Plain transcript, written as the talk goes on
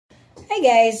Hi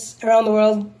guys around the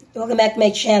world, welcome back to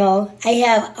my channel. I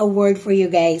have a word for you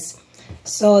guys.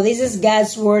 So this is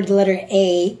God's word, letter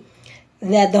A,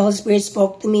 that the Holy Spirit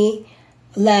spoke to me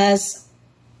last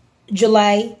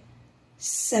July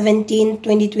 17,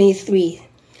 2023.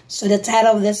 So the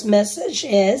title of this message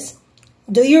is,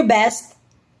 Do Your Best,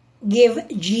 Give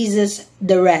Jesus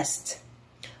the Rest.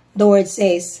 The word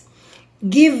says,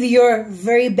 give your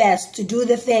very best to do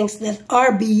the things that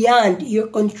are beyond your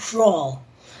control.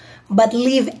 But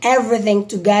leave everything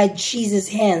to God, Jesus'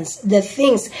 hands, the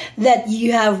things that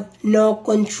you have no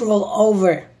control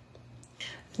over.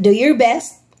 Do your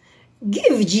best,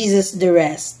 give Jesus the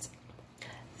rest.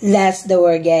 That's the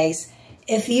word, guys.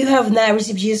 If you have not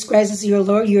received Jesus Christ as your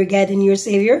Lord, your God, and your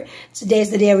Savior, today is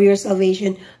the day of your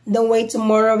salvation. Don't wait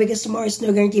tomorrow, because tomorrow is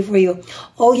no guarantee for you.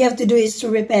 All you have to do is to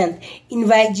repent.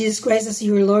 Invite Jesus Christ as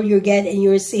your Lord, your God, and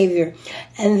your Savior.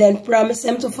 And then promise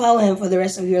Him to follow Him for the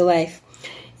rest of your life.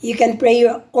 You can pray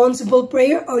your own simple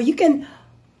prayer, or you can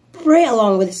pray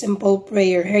along with a simple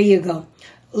prayer. Here you go.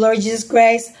 Lord Jesus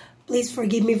Christ, please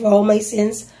forgive me for all my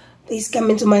sins. Please come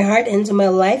into my heart and into my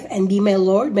life and be my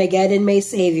Lord, my God, and my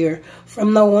Savior.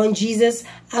 From now on, Jesus,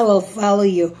 I will follow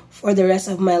you for the rest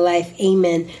of my life.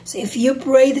 Amen. So if you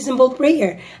pray the simple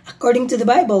prayer according to the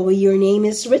Bible, where your name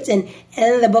is written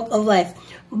in the book of life,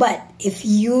 but if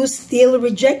you still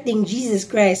rejecting Jesus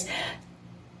Christ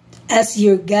as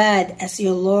your God, as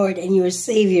your Lord, and your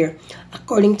Savior,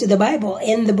 according to the Bible,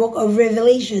 in the book of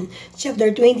Revelation,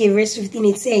 chapter 20, verse 15,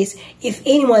 it says, if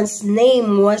anyone's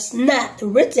name was not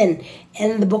written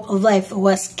in the book of life,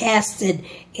 was casted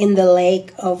in the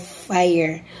lake of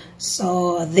fire.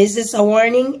 So this is a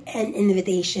warning and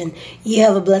invitation. You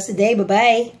have a blessed day.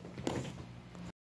 Bye-bye.